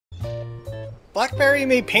Blackberry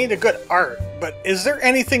may paint a good art, but is there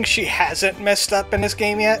anything she hasn't messed up in this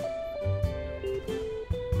game yet?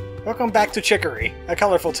 Welcome back to Chicory, A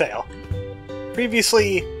Colorful Tale.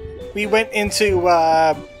 Previously, we went into,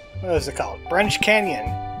 what was it called? Brunch Canyon.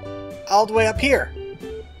 All the way up here.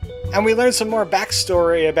 And we learned some more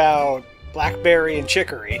backstory about Blackberry and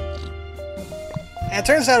Chicory. And it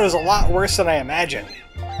turns out it was a lot worse than I imagined.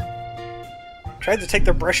 Tried to take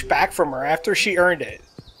the brush back from her after she earned it.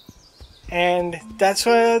 And that's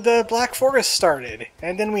where the Black Forest started.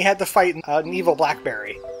 And then we had to fight an evil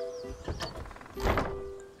Blackberry.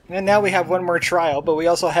 And now we have one more trial, but we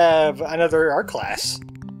also have another art class.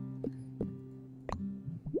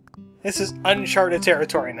 This is uncharted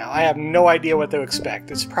territory now. I have no idea what to expect.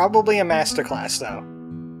 It's probably a masterclass, though.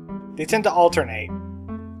 They tend to alternate.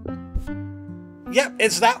 Yep,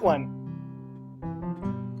 it's that one.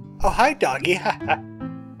 Oh, hi, doggy.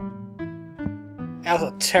 That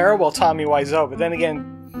was a terrible Tommy Wiseau, but then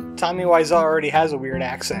again, Tommy Wiseau already has a weird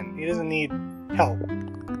accent. He doesn't need help.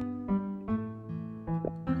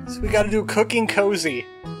 So we gotta do Cooking Cozy,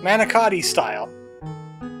 Manicotti style.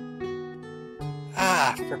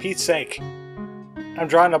 Ah, for Pete's sake. I'm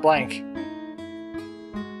drawing a blank.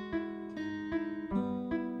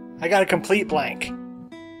 I got a complete blank.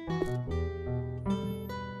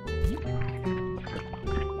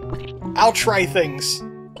 I'll try things.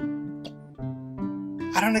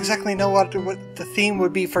 I don't exactly know what the theme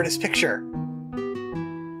would be for this picture.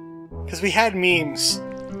 Because we had memes.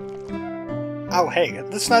 Oh, hey,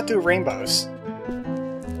 let's not do rainbows.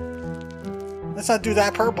 Let's not do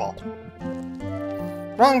that purple.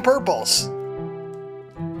 Wrong purples!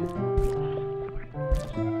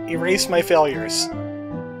 Erase my failures.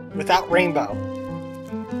 Without rainbow.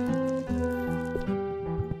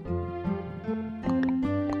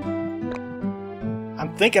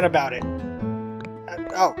 I'm thinking about it.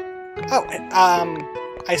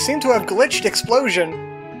 I seem to have glitched explosion.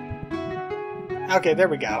 Okay, there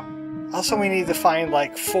we go. Also, we need to find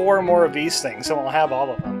like 4 more of these things, so we'll have all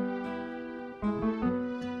of them.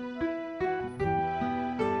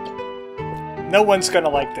 No one's gonna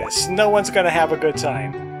like this. No one's gonna have a good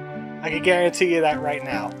time. I can guarantee you that right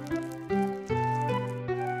now.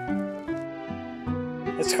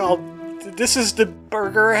 It's called... This is the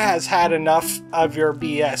burger has had enough of your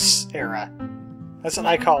BS era. That's what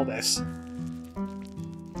I call this.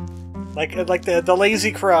 Like the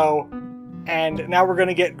Lazy Crow, and now we're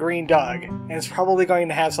gonna get Green Dog, and it's probably going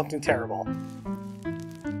to have something terrible.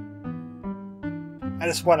 I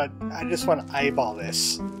just wanna eyeball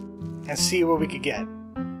this and see what we could get.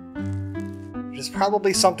 Which is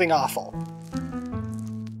probably something awful.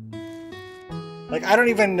 Like, I don't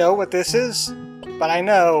even know what this is, but I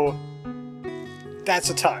know that's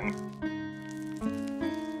a tongue.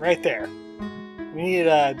 Right there. We need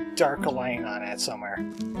a dark line on it somewhere.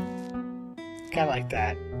 Kinda like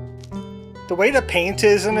that. The way the paint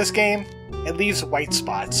is in this game, it leaves white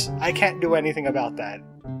spots. I can't do anything about that.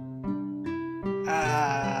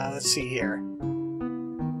 Let's see here.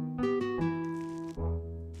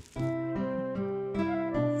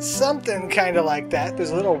 Something kinda like that.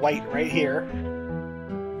 There's a little white right here.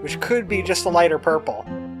 Which could be just a lighter purple.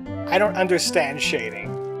 I don't understand shading.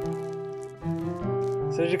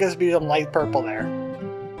 So there's going to be some light purple there.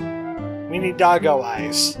 We need doggo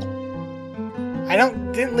eyes. I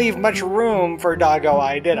didn't leave much room for doggo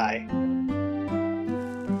eye, did I?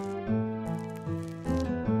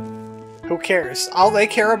 Who cares? All they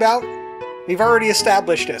care about? We've already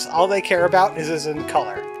established this. All they care about is in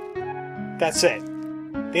color. That's it.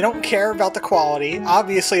 They don't care about the quality.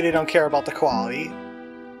 Obviously they don't care about the quality.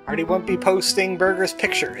 Or they won't be posting burgers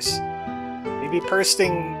pictures. They'd be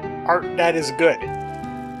posting art that is good.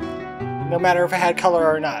 No matter if it had color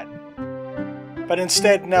or not. But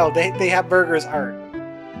instead, no, they have burgers art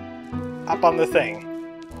up on the thing.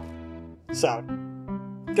 So,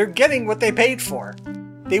 they're getting what they paid for.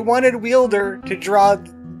 They wanted Wielder to draw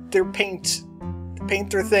their paint, to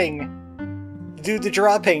paint their thing, to do the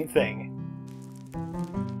draw paint thing.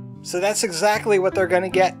 So that's exactly what they're gonna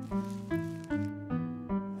get.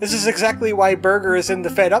 This is exactly why Burger is in the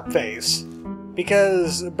fed up phase.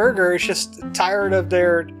 Because Burger is just tired of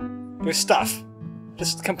their stuff.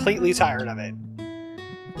 Just completely tired of it.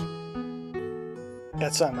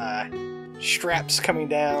 Got some straps coming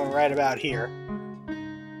down right about here.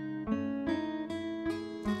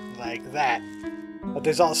 Like that. But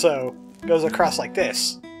there's also, goes across like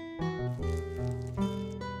this.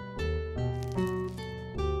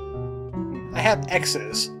 I have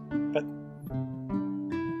X's, but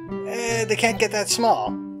they can't get that small.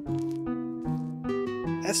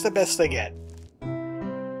 That's the best they get.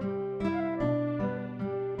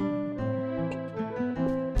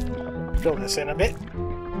 Fill this in a bit.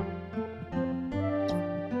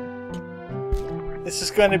 This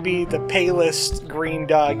is going to be the palest green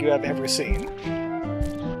dog you have ever seen.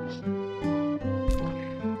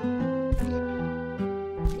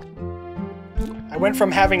 I went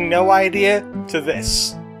from having no idea to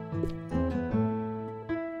this.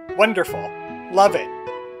 Wonderful. Love it.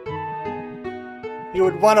 You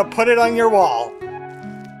would want to put it on your wall.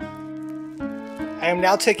 I am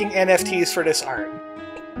now taking NFTs for this art.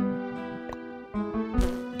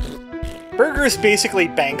 Burger is basically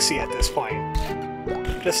Banksy at this point.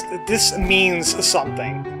 Just, this means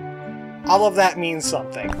something. All of that means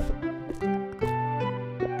something.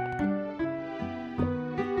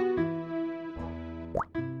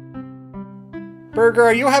 Burger,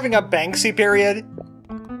 are you having a Banksy period?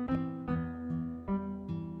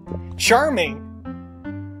 Charming!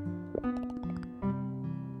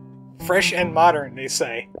 Fresh and modern, they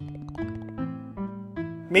say.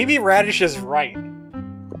 Maybe Radish is right.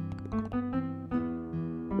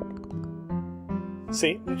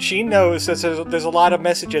 See, she knows that there's a lot of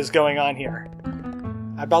messages going on here.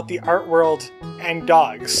 About the art world and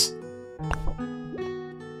dogs.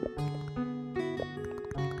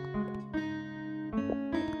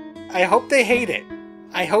 I hope they hate it.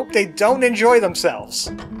 I hope they don't enjoy themselves.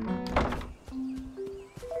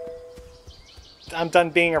 I'm done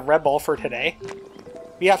being a rebel for today.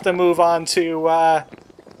 We have to move on to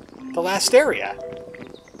the last area.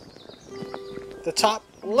 The top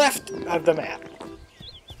left of the map.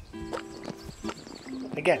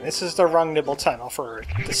 Again, this is the Rung Nibble Tunnel for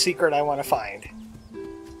the secret I want to find.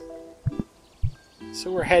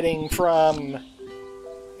 So we're heading from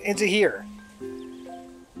into here.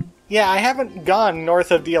 Yeah, I haven't gone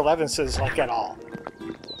north of the 11s like at all.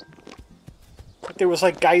 But there was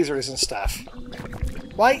like geysers and stuff.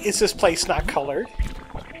 Why is this place not colored?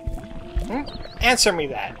 Hmm? Answer me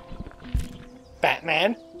that.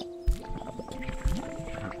 Batman?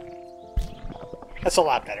 That's a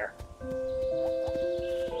lot better.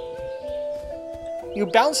 You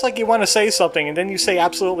bounce like you want to say something, and then you say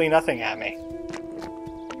absolutely nothing at me.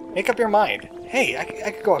 Make up your mind. Hey,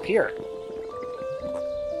 I could go up here.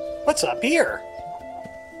 What's up here?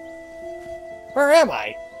 Where am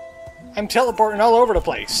I? I'm teleporting all over the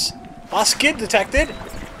place. Lost kid detected.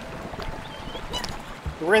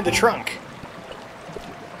 We're in the trunk.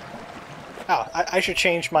 Oh, I should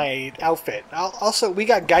change my outfit. Also, we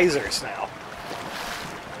got geysers now.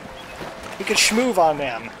 We could schmoove on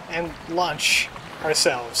them and launch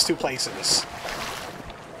ourselves to places.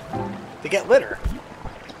 To get litter.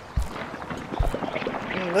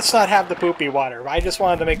 Let's not have the poopy water. I just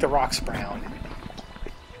wanted to make the rocks brown.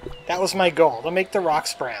 That was my goal, to make the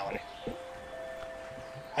rocks brown.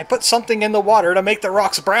 I put something in the water to make the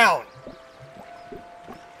rocks brown!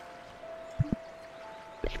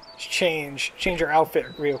 Change our outfit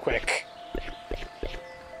real quick.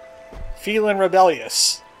 Feeling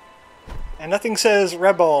rebellious. And nothing says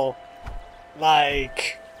rebel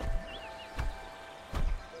like...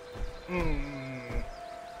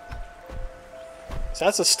 So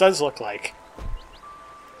that's what studs look like.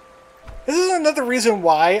 This is another reason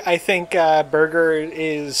why I think Burger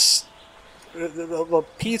is... the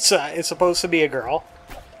pizza is supposed to be a girl.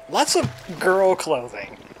 Lots of girl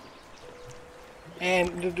clothing.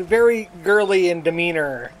 And very girly in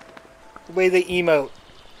demeanor. The way they emote.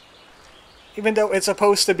 Even though it's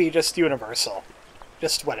supposed to be just universal.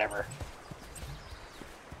 Just whatever.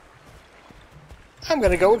 I'm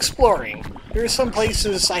gonna go exploring. There's some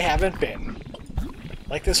places I haven't been.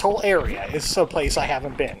 Like this whole area is some place I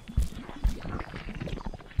haven't been.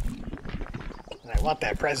 And I want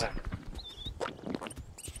that present.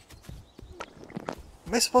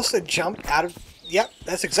 Am I supposed to jump out of... Yep,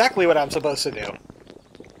 that's exactly what I'm supposed to do.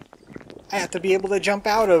 I have to be able to jump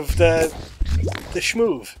out of the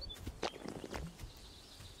schmoove.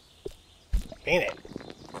 Paint it.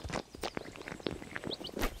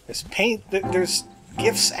 There's paint, there's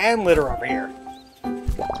gifts and litter over here.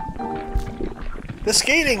 The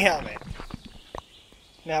skating helmet!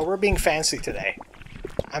 Now, we're being fancy today.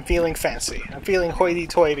 I'm feeling fancy. I'm feeling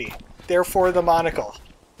hoity-toity. Therefore, the monocle.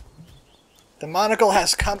 The monocle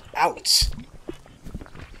has come out.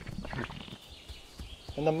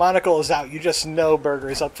 When the monocle is out, you just know Burger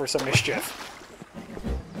is up for some mischief.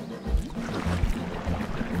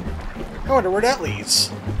 I wonder where that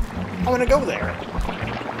leads. I want to go there.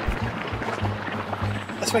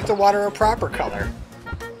 Let's make the water a proper color.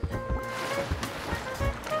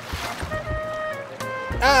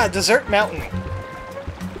 Ah, Desert Mountain.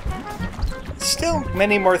 Still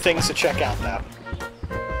many more things to check out, though.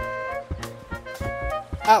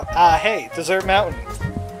 Oh, hey, Desert Mountain.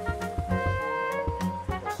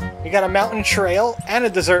 We got a mountain trail and a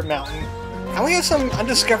desert mountain. And we have some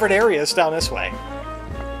undiscovered areas down this way.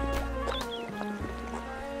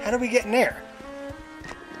 How do we get in there?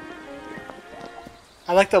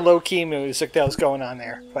 I like the low-key music that was going on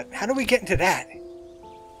there, but how do we get into that?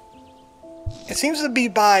 It seems to be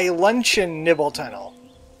by Luncheon Nibble Tunnel.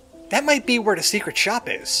 That might be where the secret shop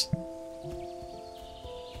is.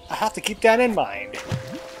 I'll have to keep that in mind.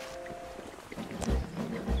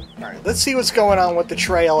 Alright, let's see what's going on with the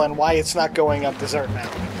trail and why it's not going up Desert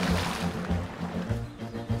Mountain.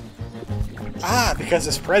 Ah, because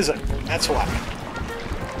it's prison. That's why.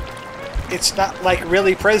 It's not, like,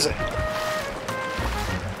 really prison.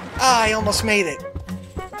 Ah, I almost made it.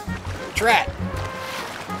 Drat.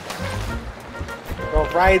 We'll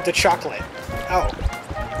ride the chocolate. Oh.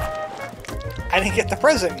 I didn't get the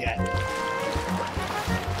present yet.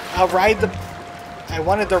 I'll ride the... I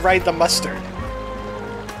wanted to ride the mustard.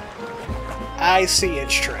 I see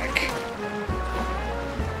its trick.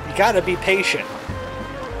 You gotta be patient.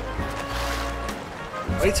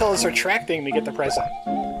 Wait till it's retracting to get the present.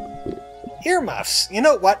 Earmuffs! You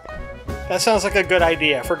know what? That sounds like a good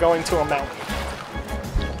idea for going to a mountain.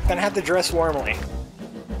 Gonna have to dress warmly.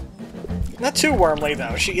 Not too warmly,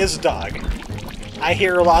 though. She is a dog. I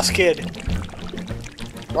hear a lost kid.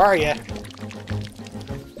 Where are you?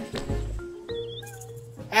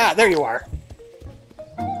 Ah, there you are.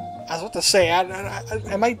 I was about to say,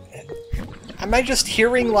 am I just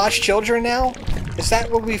hearing lost children now? Is that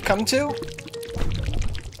what we've come to?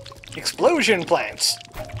 Explosion plants.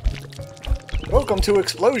 Welcome to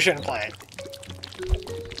Explosion Plant.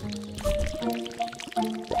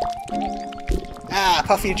 Ah,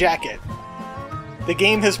 puffy jacket. The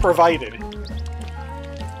game has provided.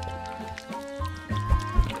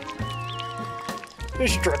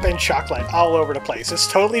 There's dripping chocolate all over the place. It's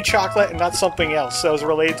totally chocolate and not something else that was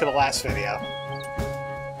related to the last video.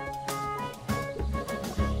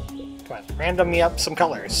 Come on, random me up some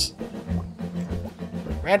colors.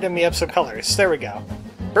 Random me up some colors. There we go.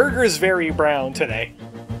 Burger is very brown today.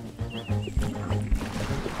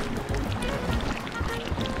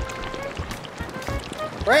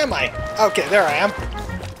 Where am I? Okay, there I am.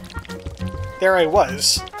 There I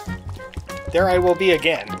was. There I will be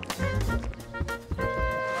again.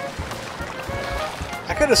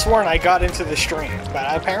 I could have sworn I got into the stream, but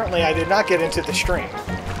apparently I did not get into the stream.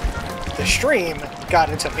 The stream got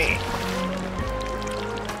into me.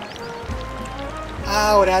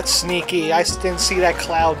 Oh, that's sneaky. I didn't see that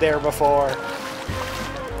cloud there before.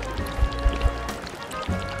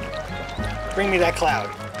 Bring me that cloud.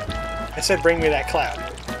 I said bring me that cloud.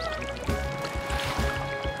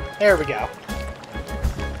 There we go.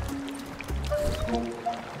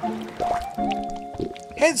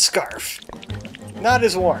 Headscarf. Not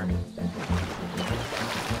as warm.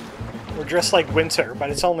 We're dressed like winter,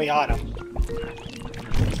 but it's only autumn.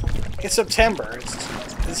 It's September.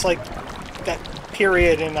 It's like that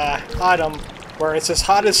period in autumn where it's as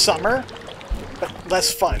hot as summer, but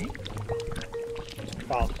less fun.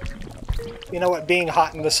 Well, you know what? Being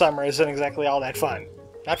hot in the summer isn't exactly all that fun.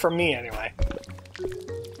 Not for me, anyway.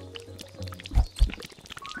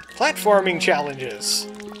 Platforming challenges.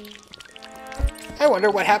 I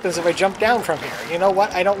wonder what happens if I jump down from here. You know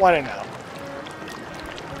what? I don't want to know.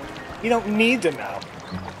 You don't need to know.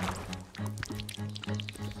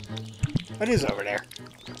 What is over there?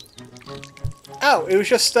 Oh, it was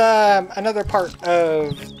just another part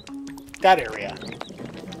of that area.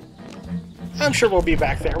 I'm sure we'll be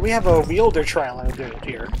back there. We have a wielder trial to do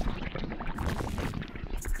here.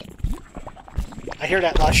 I hear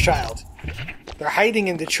that lost child. They're hiding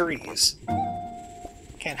in the trees.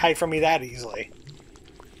 Can't hide from me that easily.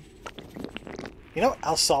 You know what?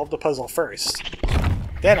 I'll solve the puzzle first.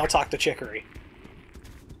 Then I'll talk to Chicory.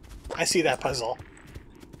 I see that puzzle.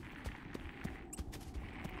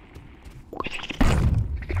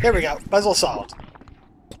 There we go. Puzzle solved.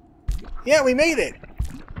 Yeah, we made it!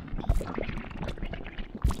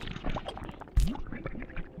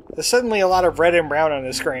 There's suddenly a lot of red and brown on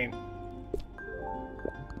the screen.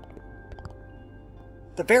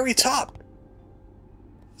 The very top!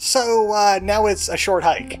 So, now it's a short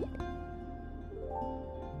hike.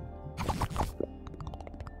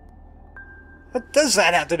 What does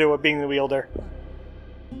that have to do with being the wielder?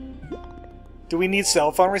 Do we need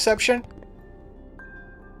cell phone reception?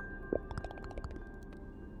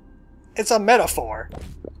 It's a metaphor.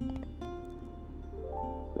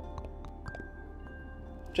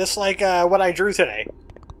 Just like what I drew today.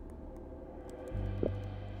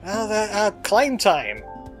 Well, climb time.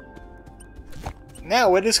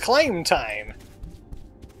 Now it is climb time.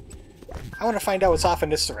 I want to find out what's off in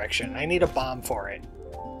this direction. I need a bomb for it.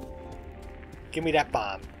 Give me that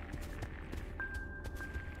bomb.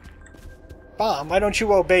 Bomb, why don't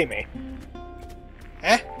you obey me?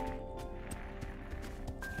 Eh?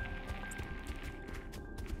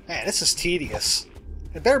 Man, this is tedious.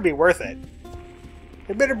 It better be worth it.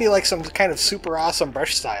 There better be like some kind of super awesome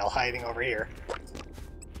brush style hiding over here.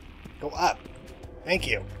 Go up. Thank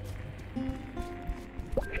you.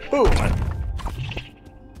 Boom!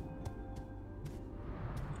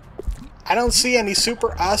 I don't see any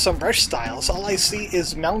super awesome brush styles. All I see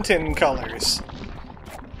is mountain colors.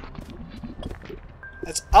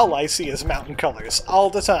 That's all I see is mountain colors, all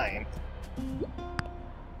the time.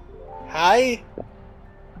 Hi?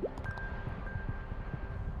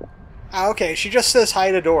 Ah, okay, she just says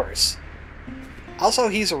hi to doors. Also,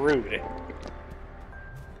 he's rude.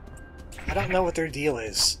 I don't know what their deal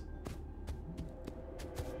is.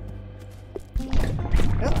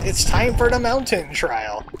 Well, it's time for the mountain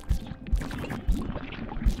trial.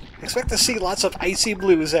 Expect to see lots of icy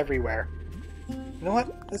blues everywhere. You know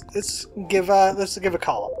what? Let's give a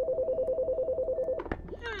call.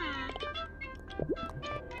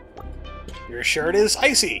 Your shirt is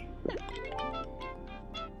icy.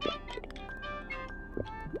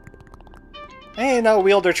 Hey, no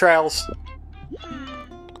wielder trials.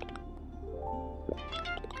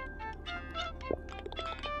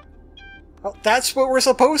 Oh, that's what we're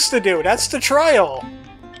supposed to do. That's the trial.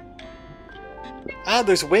 Ah,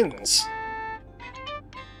 there's winds.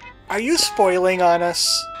 Are you spoiling on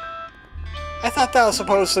us? I thought that was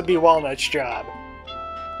supposed to be Walnut's job.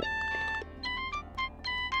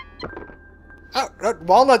 Oh,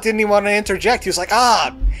 Walnut didn't even want to interject. He was like,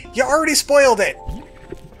 ah, you already spoiled it.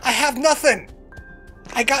 I have nothing.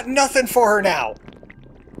 I got nothing for her now.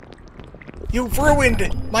 You've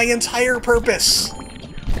ruined my entire purpose.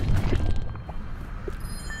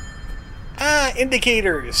 Ah,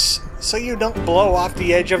 indicators. So you don't blow off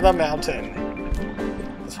the edge of the mountain.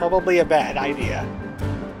 It's probably a bad idea.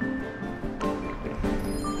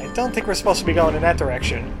 I don't think we're supposed to be going in that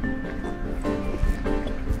direction.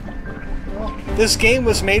 Well, this game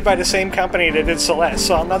was made by the same company that did Celeste,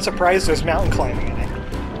 so I'm not surprised there's mountain climbing in it.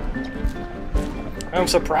 What I'm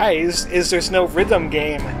surprised is there's no rhythm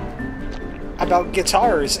game about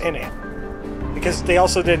guitars in it, because they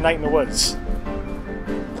also did Night in the Woods.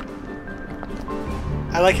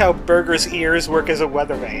 I like how Burger's ears work as a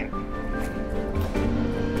weather vane.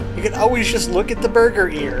 You can always just look at the Burger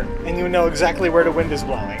ear, and you know exactly where the wind is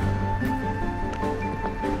blowing.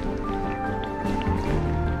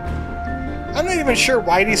 I'm not even sure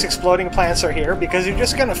why these exploding plants are here, because you're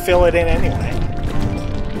just gonna fill it in anyway.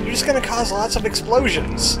 You're just gonna cause lots of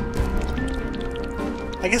explosions.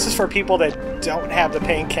 I guess it's for people that don't have the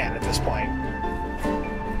paint can at this point.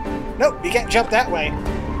 Nope, you can't jump that way.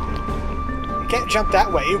 You can't jump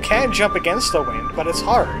that way. You can jump against the wind, but it's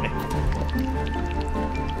hard.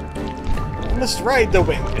 You must ride the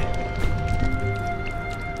wind.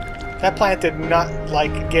 That plant did not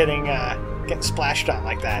like getting splashed on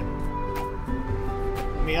like that.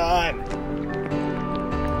 Let me on.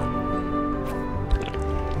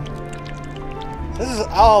 This is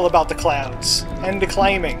all about the clouds and the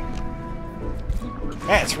climbing.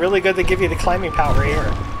 Man, it's really good to give you the climbing power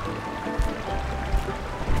here.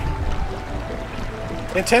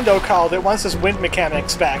 Nintendo called it wants his wind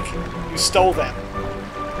mechanics back. You stole them.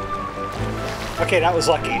 Okay, that was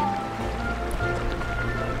lucky.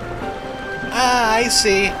 Ah, I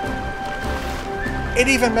see. It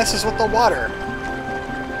even messes with the water.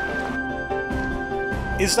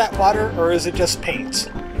 Is that water, or is it just paint?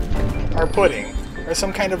 Or pudding? Or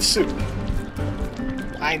some kind of soup?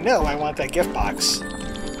 I know I want that gift box.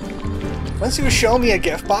 Once you show me a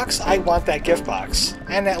gift box, I want that gift box.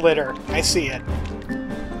 And that litter. I see it.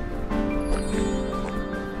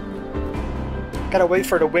 Gotta wait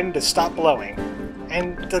for the wind to stop blowing,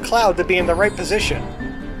 and the cloud to be in the right position.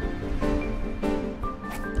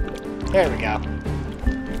 There we go.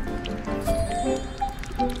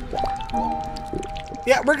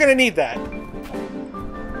 Yeah, we're gonna need that.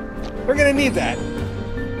 We're gonna need that.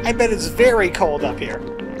 I bet it's very cold up here.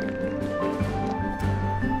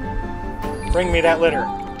 Bring me that litter.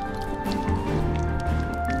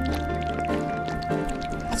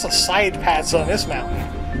 Lots of side paths on this mountain.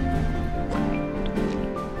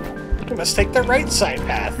 We must take the right side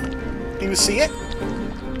path. Do you see it?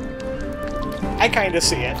 I kinda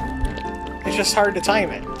see it. It's just hard to time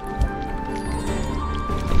it.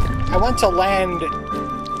 I want to land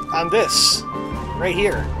on this. Right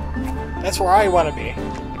here. That's where I want to be.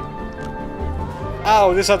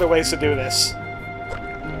 Oh, there's other ways to do this.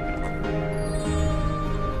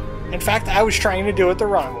 In fact, I was trying to do it the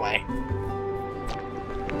wrong way.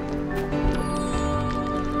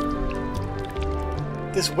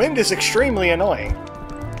 This wind is extremely annoying.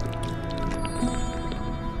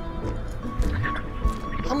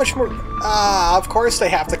 much more... Ah, of course they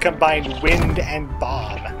have to combine wind and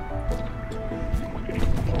bomb.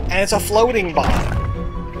 And it's a floating bomb.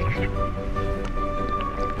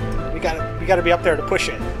 We gotta be up there to push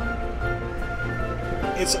it.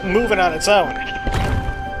 It's moving on its own.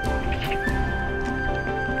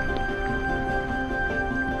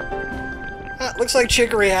 Ah, looks like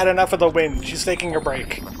Chicory had enough of the wind. She's taking a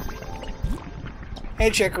break. Hey,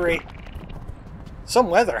 Chicory. Some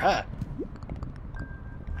weather, huh?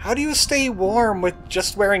 How do you stay warm with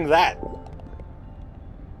just wearing that?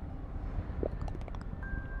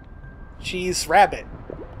 She's rabbit.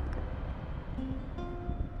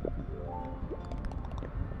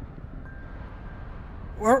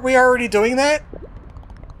 Weren't we already doing that?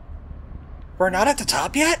 We're not at the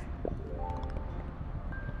top yet?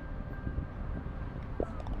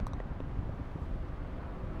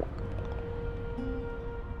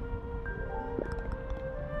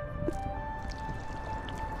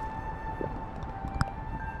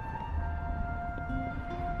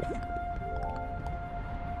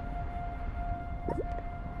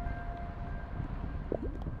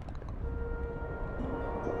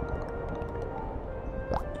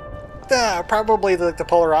 Probably the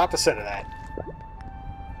polar opposite of that.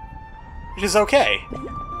 Which is okay.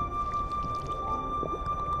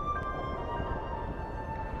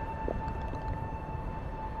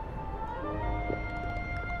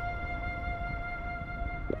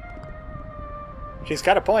 She's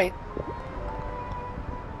got a point.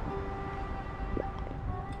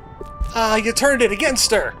 Ah, you turned it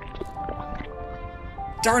against her!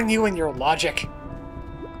 Darn you and your logic.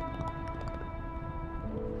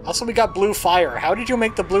 Also, we got blue fire. How did you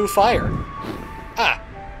make the blue fire? Ah.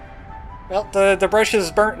 Well, the brush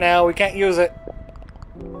is burnt now. We can't use it.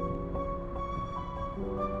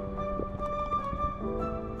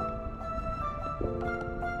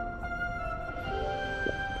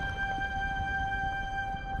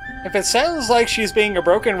 If it sounds like she's being a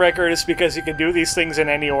broken record, it's because you can do these things in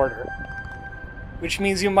any order. Which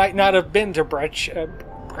means you might not have been to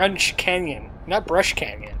Brunch Canyon. Not Brush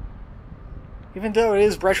Canyon. Even though it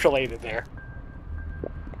is brush-related there.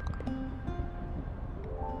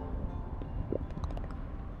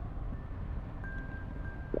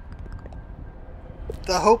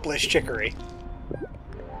 The hopeless Chicory.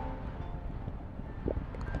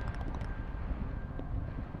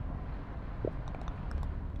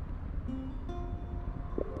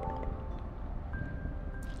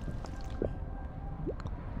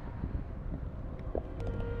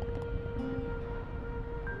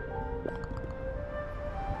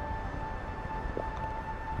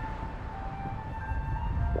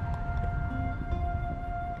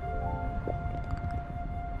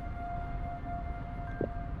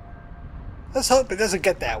 Let's hope it doesn't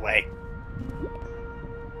get that way.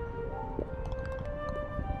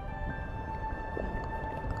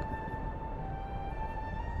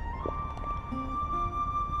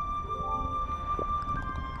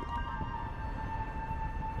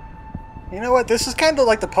 You know what? This is kind of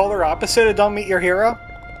like the polar opposite of Don't Meet Your Hero.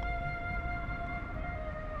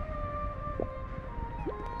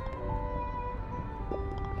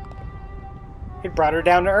 It brought her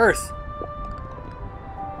down to Earth.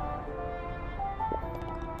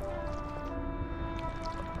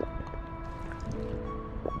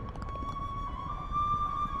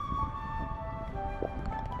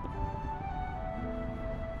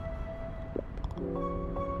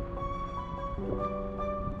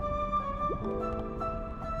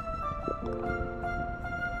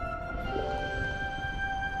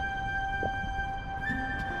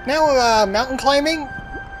 Now, mountain climbing?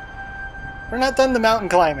 We're not done the mountain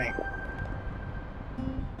climbing.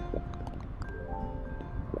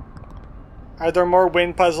 Are there more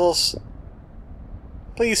wind puzzles?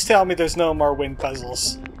 Please tell me there's no more wind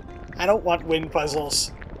puzzles. I don't want wind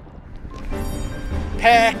puzzles.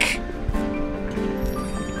 Peck!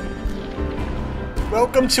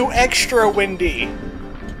 Welcome to Extra Windy.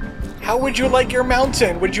 How would you like your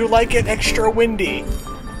mountain? Would you like it extra windy?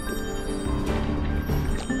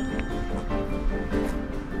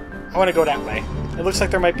 I want to go that way. It looks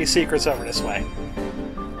like there might be secrets over this way.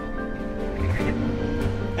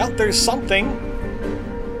 Oh, there's something.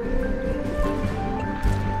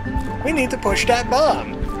 We need to push that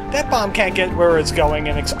bomb. That bomb can't get where it's going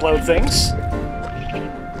and explode things.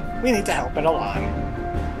 We need to help it along.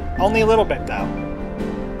 Only a little bit, though.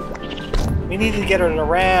 We need to get it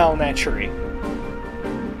around that tree.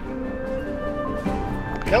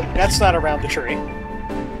 Nope, that's not around the tree.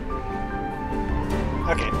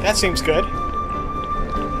 Okay, that seems good.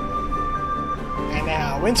 And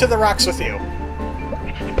now, into the rocks with you.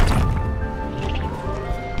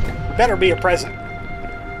 Better be a present.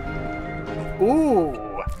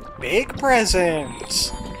 Ooh, big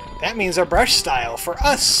presents. That means a brush style for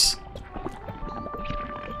us.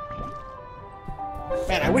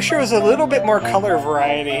 Man, I wish there was a little bit more color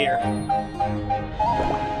variety here.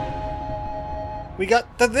 We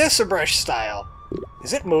got this brush style.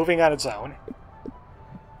 Is it moving on its own?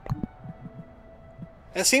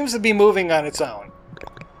 It seems to be moving on its own.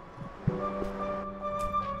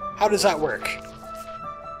 How does that work?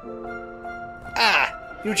 Ah!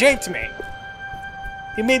 You japed me!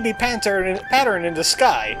 You made me pattern in the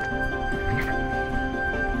sky.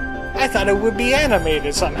 I thought it would be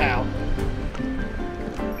animated somehow.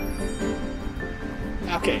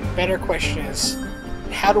 Okay, better question is,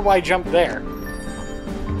 how do I jump there?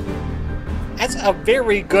 That's a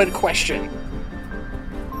very good question.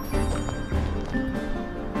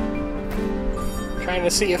 Trying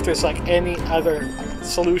to see if there's like any other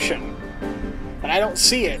solution. But I don't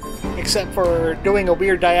see it, except for doing a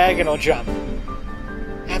weird diagonal jump.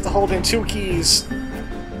 I have to hold in 2 keys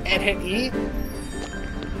and hit E?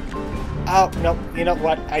 Oh, no, you know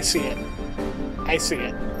what? I see it. I see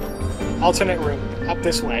it. Alternate route, up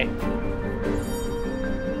this way.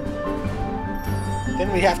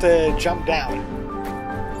 Then we have to jump down.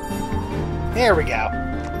 There we go.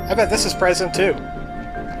 I bet this is present too.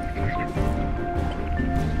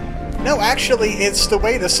 No, actually, it's the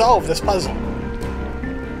way to solve this puzzle.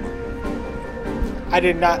 I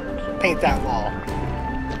did not paint that wall.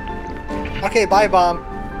 Okay, bye, bomb.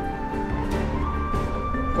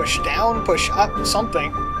 Push down, push up,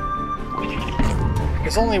 something.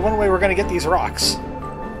 There's only one way we're gonna get these rocks.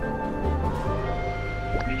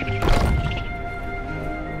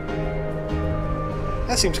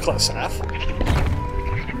 That seems close enough.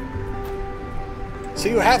 So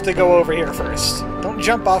you have to go over here first. Don't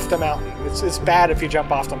jump off the mountain. It's bad if you jump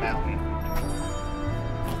off the mountain.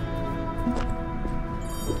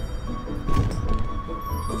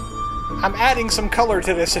 I'm adding some color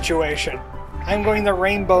to this situation. I'm going to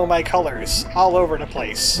rainbow my colors all over the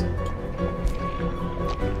place.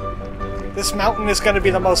 This mountain is going to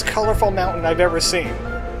be the most colorful mountain I've ever seen.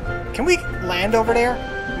 Can we land over there?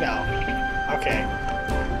 No. Okay.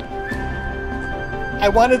 I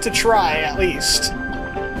wanted to try, at least.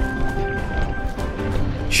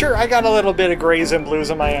 Sure, I got a little bit of grays and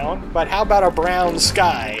blues of my own, but how about a brown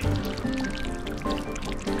sky?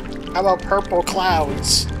 How about purple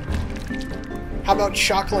clouds? How about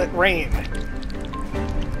chocolate rain?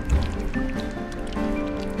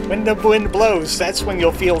 When the wind blows, that's when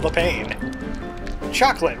you'll feel the pain.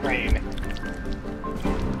 Chocolate rain.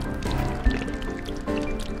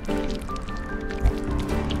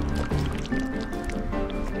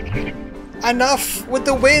 Enough with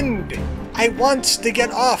the wind! I want to get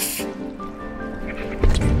off! You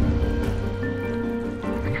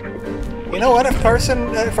know what? If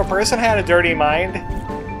a person had a dirty mind,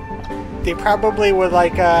 they probably would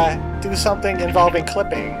like do something involving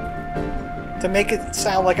clipping to make it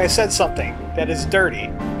sound like I said something that is dirty.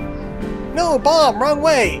 No, bomb! Wrong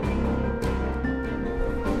way!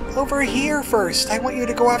 Over here first! I want you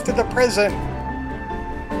to go after the prison!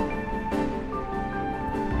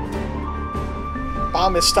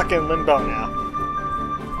 Bomb is stuck in limbo now.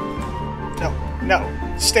 No, no.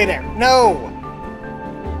 Stay there. No!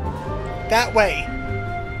 That way!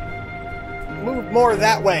 Move more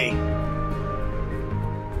that way!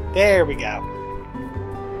 There we go.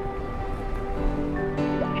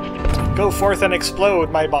 Go forth and explode,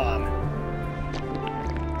 my bomb.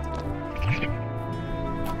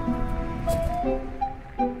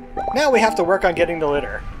 Now we have to work on getting the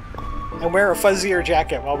litter. And wear a fuzzier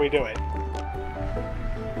jacket while we do it.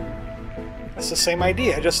 It's the same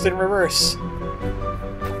idea, just in reverse.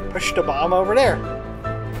 Push the bomb over there.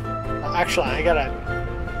 Well, actually, I gotta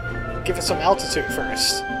give it some altitude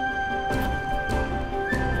first.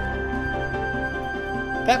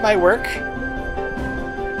 That might work.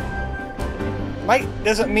 Might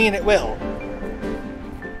doesn't mean it will.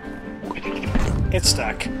 It's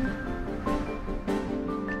stuck.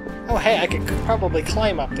 Oh hey, I could probably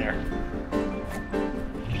climb up there.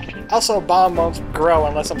 Also, a bomb won't grow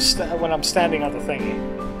unless when I'm standing on the thingy.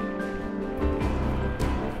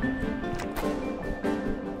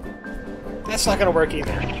 That's not gonna work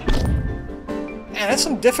either. Man, that's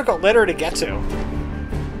some difficult litter to get to.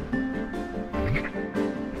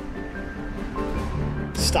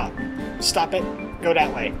 Stop. Stop it. Go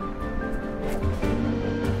that way.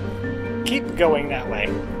 Keep going that way.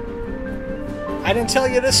 I didn't tell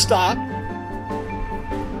you to stop.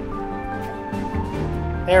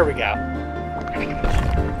 There we go.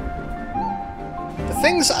 The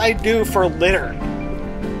things I do for litter.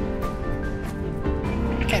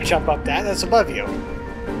 You can't jump up that, that's above you.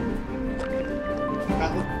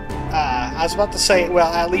 I was about to say,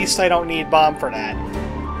 well, at least I don't need bomb for that.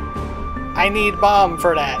 I need bomb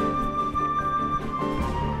for that.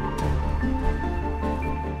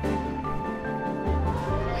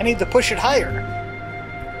 I need to push it higher.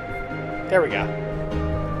 There we go.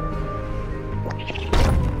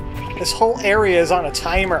 This whole area is on a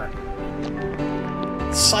timer.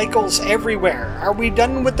 Cycles everywhere. Are we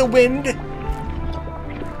done with the wind?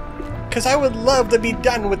 Because I would love to be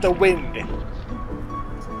done with the wind.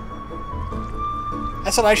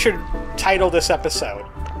 That's what I should title this episode.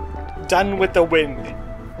 Done with the wind.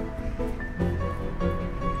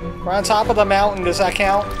 We're on top of the mountain. Does that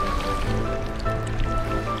count?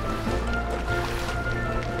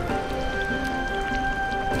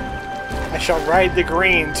 I shall ride the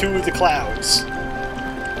green to the clouds.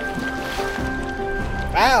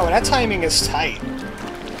 Wow, that timing is tight.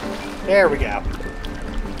 There we go.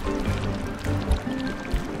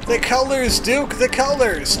 The colors, Duke, the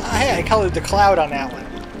colors! Ah, hey, I colored the cloud on that one.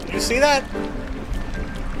 Did you see that?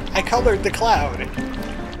 I colored the cloud.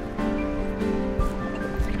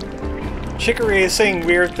 Chicory is saying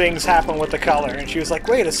weird things happen with the color, and she was like,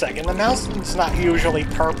 wait a second, the mountain's not usually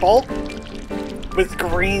purple with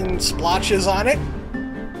green splotches on it.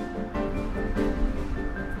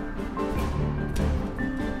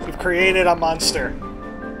 You've created a monster.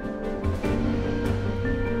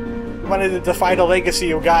 You wanted to defy the legacy,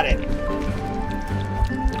 you got it.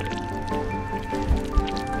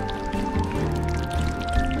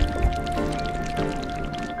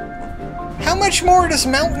 How much more of this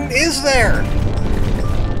mountain is there?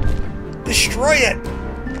 Destroy it!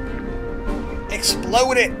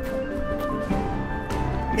 Explode it!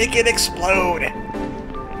 Make it explode!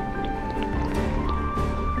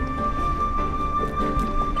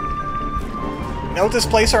 You know what this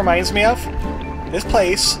place reminds me of? This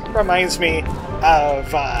place reminds me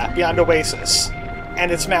of Beyond Oasis.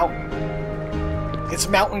 And its mountain. Its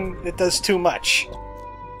mountain that does too much.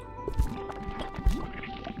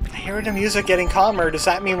 I hear the music getting calmer. Does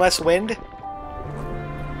that mean less wind?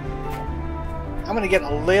 I'm gonna get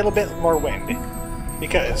a little bit more wind.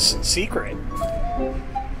 Because, secret.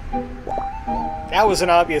 That was an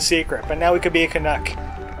obvious secret, but now we could be a Canuck.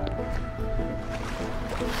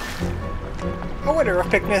 I wonder if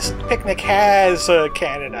Picnic has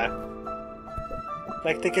Canada.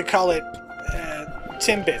 Like, they could call it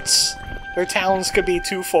Timbits. Their towns could be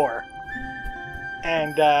 2-4.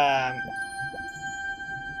 And,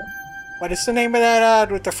 what is the name of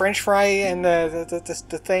that, with the French fry and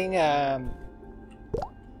the thing, I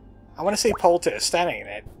want to say poultice. That ain't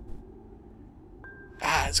it.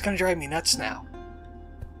 Ah, it's gonna drive me nuts now.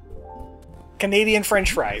 Canadian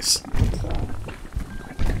French fries.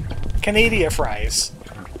 Canada fries.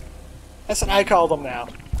 That's what I call them now.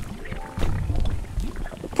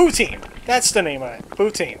 Poutine. That's the name of it.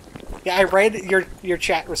 Poutine. Yeah, I read your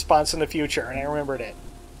chat response in the future, and I remembered it.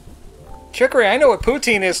 Chicory, I know what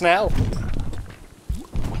poutine is now.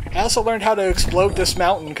 I also learned how to explode this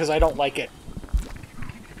mountain because I don't like it.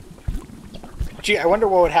 Gee, I wonder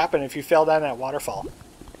what would happen if you fell down that waterfall.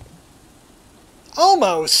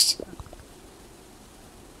 Almost!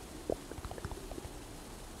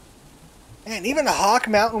 Man, even the Hawk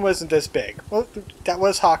Mountain wasn't this big. Well, that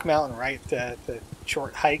was Hawk Mountain, right? The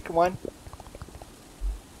short hike one?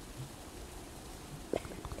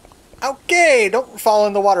 Okay, don't fall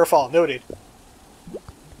in the waterfall. Noted.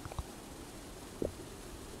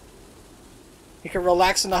 You can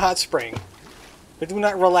relax in the hot spring. But do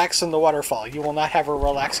not relax in the waterfall. You will not have a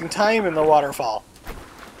relaxing time in the waterfall.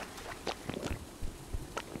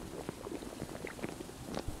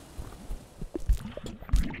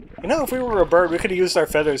 You know, if we were a bird, we could have used our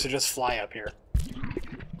feathers to just fly up here.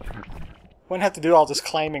 Wouldn't have to do all this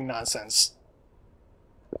climbing nonsense.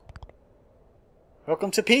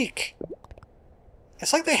 Welcome to Peak.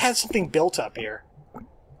 It's like they had something built up here.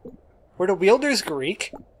 Were the wielders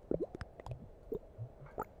Greek?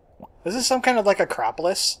 Is this some kind of like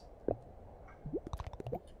Acropolis?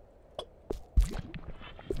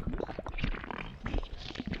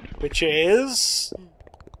 Which is...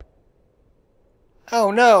 Oh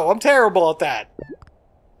no, I'm terrible at that.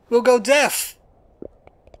 We'll go deaf.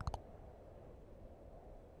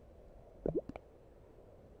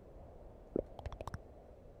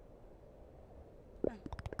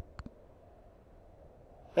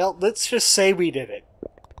 Well, let's just say we did it.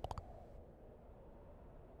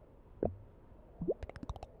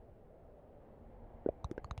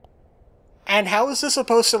 And how is this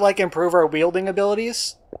supposed to, like, improve our wielding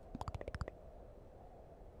abilities?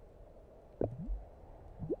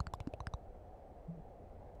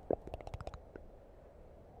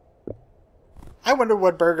 I wonder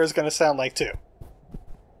what Burger's gonna sound like, too.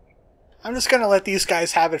 I'm just gonna let these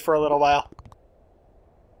guys have it for a little while.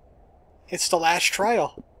 It's the last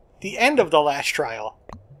trial. The end of the last trial.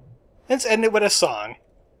 Let's end it with a song.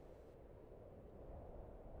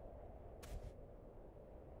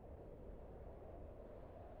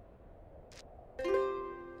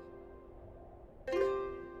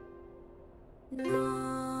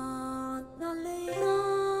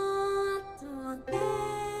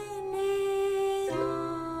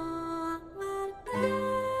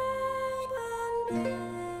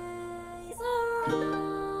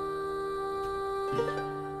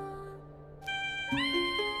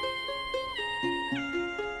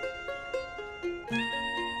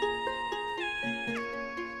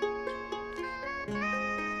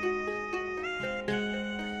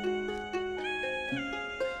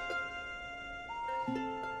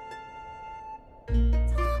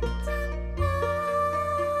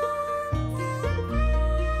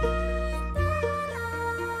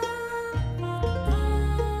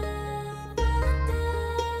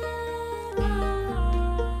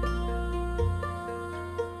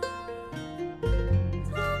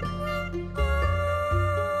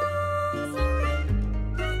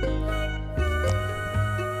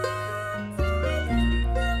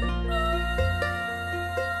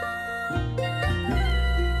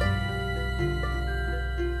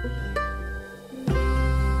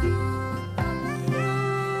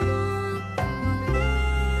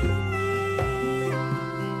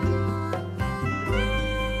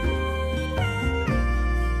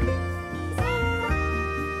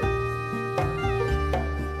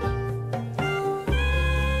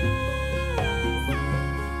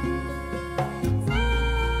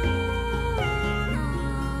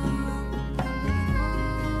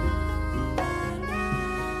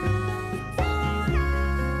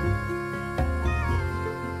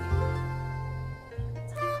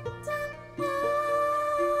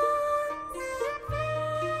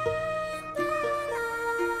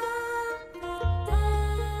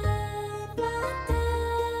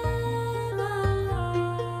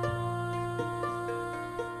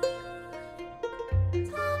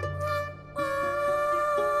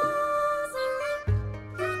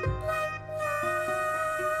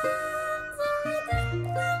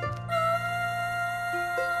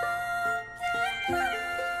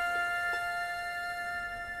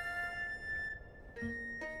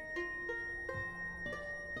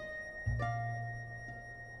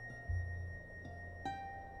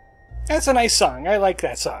 That's a nice song. I like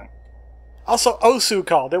that song. Also, Osu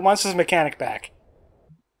called. It wants his mechanic back.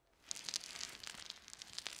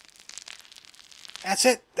 That's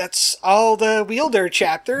it. That's all the Wielder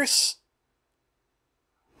chapters.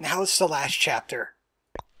 Now it's the last chapter.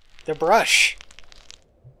 The brush.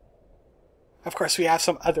 Of course, we have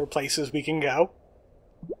some other places we can go.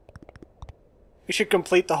 We should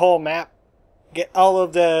complete the whole map. Get all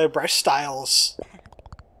of the brush styles.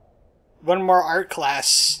 One more art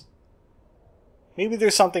class. Maybe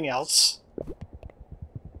there's something else.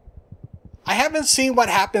 I haven't seen what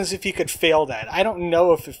happens if you could fail that. I don't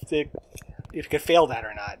know if you could fail that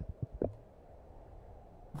or not.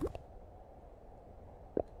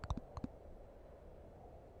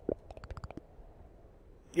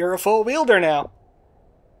 You're a full wielder now.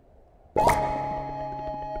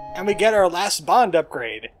 And we get our last bond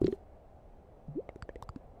upgrade.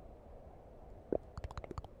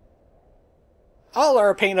 All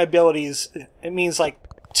our paint abilities, it means like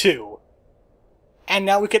 2. And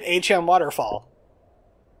now we could HM Waterfall.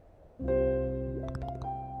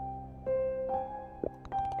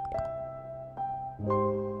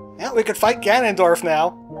 Yeah, we could fight Ganondorf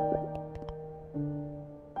now.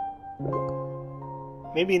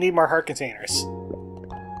 Maybe you need more heart containers.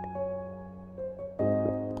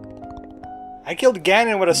 I killed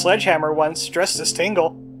Ganon with a sledgehammer once, dressed as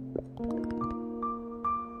Tingle.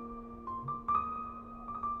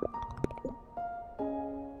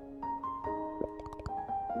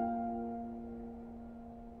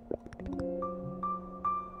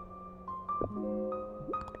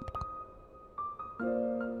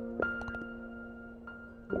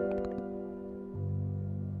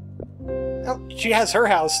 Oh, she has her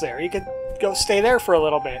house there. You could go stay there for a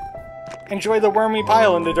little bit. Enjoy the wormy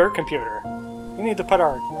pile in the dirt computer. We need to put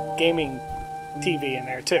our gaming TV in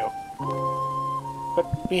there too.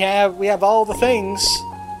 But we have all the things.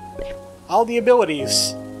 All the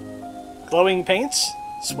abilities. Glowing paints,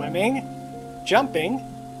 swimming, jumping,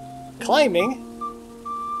 climbing,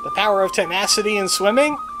 the power of tenacity in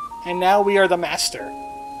swimming, and now we are the master.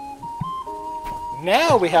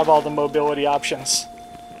 Now we have all the mobility options.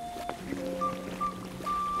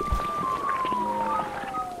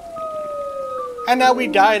 And now we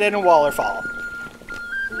died in a waterfall.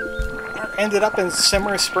 ended up in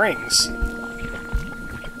Simmer Springs.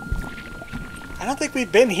 I don't think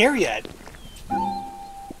we've been here yet.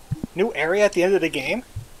 New area at the end of the game?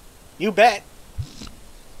 You bet.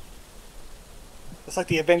 Looks like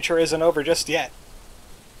the adventure isn't over just yet.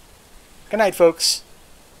 Good night, folks.